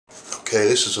Okay,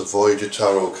 this is a Voyager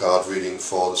Tarot card reading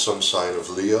for the sun sign of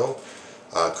Leo,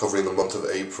 covering the month of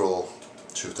April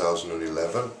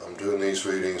 2011. I'm doing these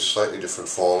readings slightly different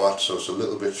format, so it's a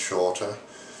little bit shorter,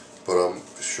 but I'm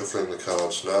shuffling the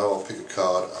cards now. I'll pick a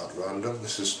card at random.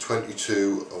 This is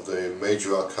 22 of the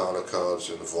major arcana cards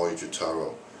in the Voyager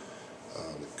Tarot.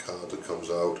 The card that comes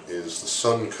out is the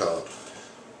Sun card,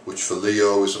 which for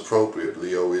Leo is appropriate.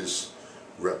 Leo is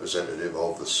representative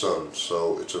of the Sun,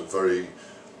 so it's a very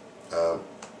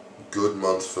good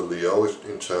month for Leo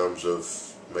in terms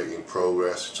of making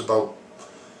progress. It's about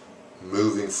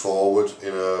moving forward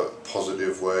in a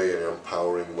positive way, an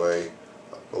empowering way,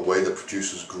 a way that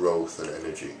produces growth and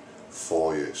energy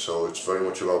for you. So it's very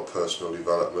much about personal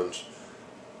development.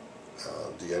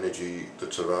 The energy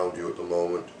that's around you at the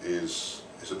moment is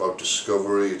about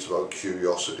discovery, it's about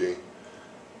curiosity,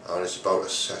 and it's about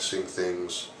assessing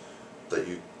things that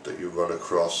you run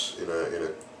across in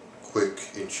a quick,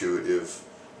 intuitive,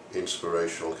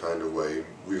 inspirational kind of way,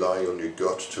 relying on your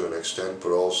gut to an extent,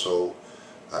 but also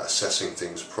assessing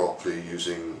things properly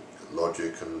using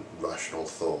logic and rational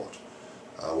thought.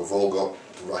 We've all got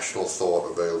rational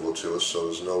thought available to us, so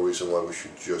there's no reason why we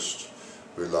should just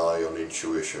rely on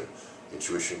intuition.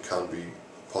 Intuition can be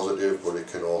positive, but it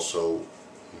can also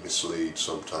mislead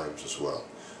sometimes as well,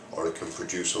 or it can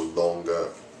produce a longer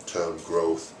term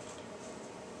growth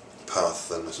path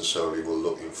than necessarily we're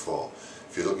looking for.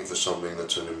 If you're looking for something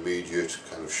that's an immediate,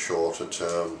 kind of shorter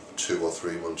term, 2 or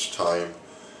 3 months time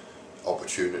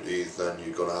opportunity, then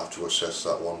you're going to have to assess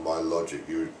that one by logic.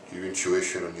 Your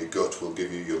intuition and your gut will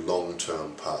give you your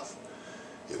long-term path.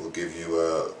 It will give you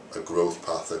a growth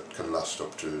path that can last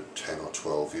up to 10 or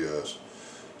 12 years.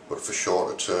 But for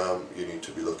shorter term, you need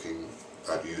to be looking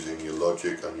at using your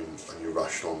logic and your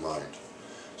rational mind.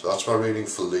 So that's my reading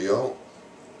for Leo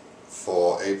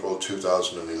for April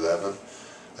 2011.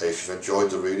 If you've enjoyed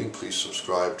the reading, please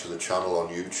subscribe to the channel on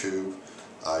YouTube.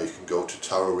 You can go to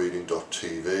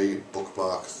tarotreading.tv,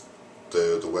 bookmark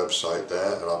the website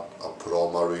there, and I'll put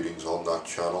all my readings on that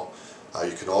channel.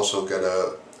 You can also get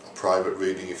a private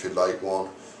reading if you'd like one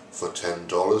for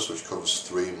 $10, which covers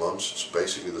 3 months. It's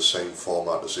basically the same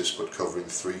format as this, but covering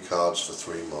 3 cards for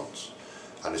 3 months,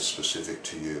 and it's specific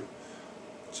to you.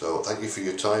 So thank you for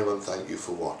your time, and thank you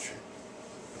for watching.